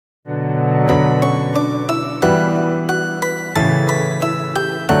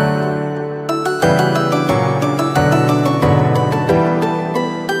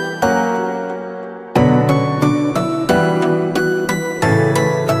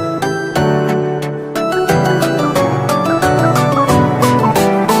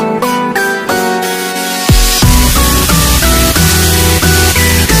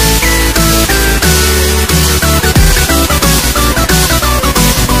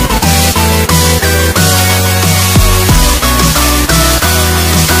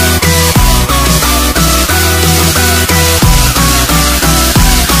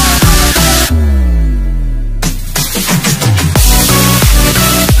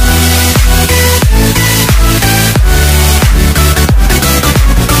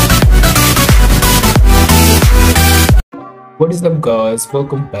What is up guys,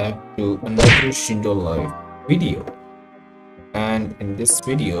 welcome back to another Shindo live video, and in this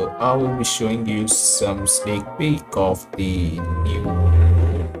video I will be showing you some sneak peek of the new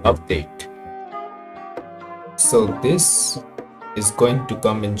update. So this is going to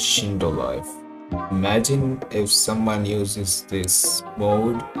come in Shindo live. Imagine if someone uses this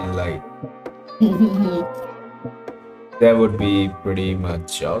mode and that would be pretty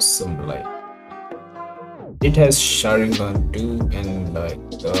much awesome. It has Sharingan too and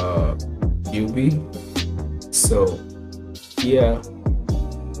UV. So yeah,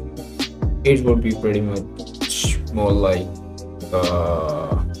 it would be pretty much more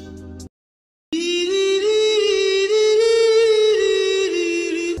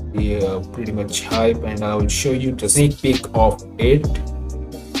yeah, pretty much hype, and I will show you the sneak peek of it.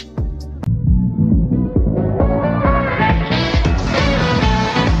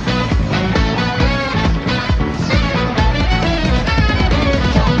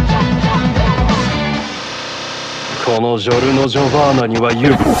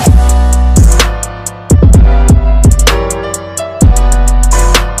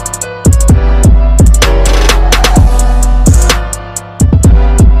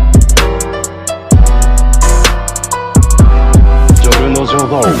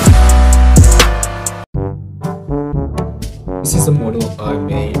 This is a model I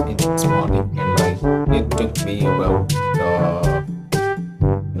made in this morning, and it took me about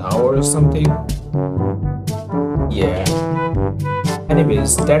an hour or something. Yeah.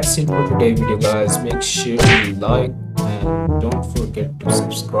 Anyways, that's it for today's video guys. Make sure you like and don't forget to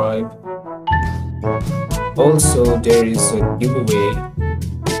subscribe. Also, there is a giveaway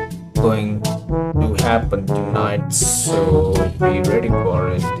going to happen tonight, so be ready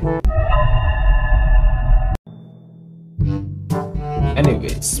for it.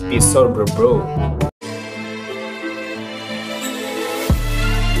 Anyways, peace out bro.